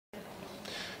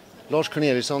Lars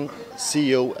Corneliusson,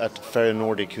 CEO at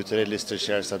Ferronordic, who today listed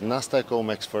shares at Nasdaq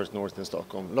OMX First North in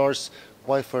Stockholm. Lars,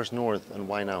 why First North and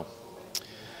why now?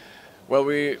 Well,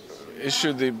 we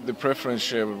issued the preference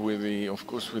share with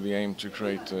the aim to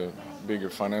create bigger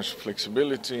financial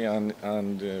flexibility and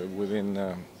within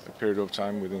a period of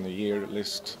time, within a year,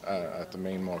 list at the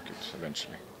main market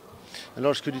eventually. And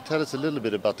Lars, could you tell us a little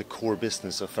bit about the core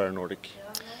business of Ferronordic?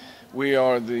 We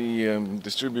are the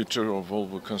distributor of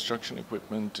Volvo construction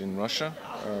equipment in Russia.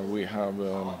 We have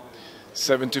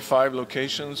 75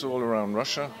 locations all around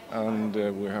Russia, and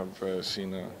we have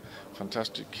seen a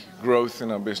fantastic growth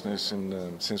in our business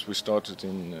since we started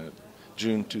in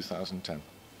June 2010.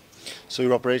 So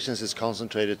your operations is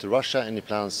concentrated to Russia. Any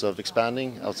plans of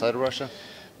expanding outside of Russia?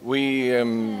 We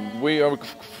are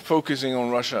focusing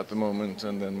on Russia at the moment,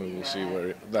 and then we will see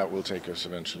where that will take us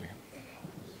eventually.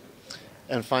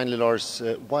 And finally, Lars,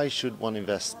 why should one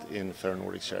invest in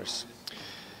Ferronordic shares?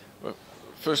 Well,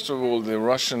 first of all, the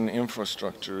Russian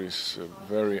infrastructure is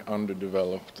very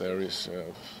underdeveloped. There is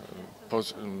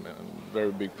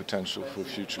very big potential for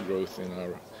future growth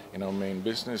in our main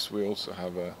business. We also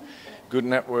have a good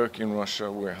network in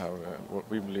Russia. We have what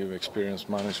we believe experienced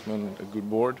management, a good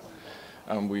board,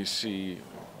 and we see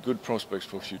good prospects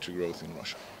for future growth in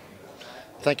Russia.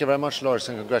 Thank you very much, Lars,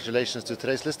 and congratulations to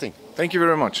today's listing. Thank you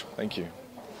very much. Thank you.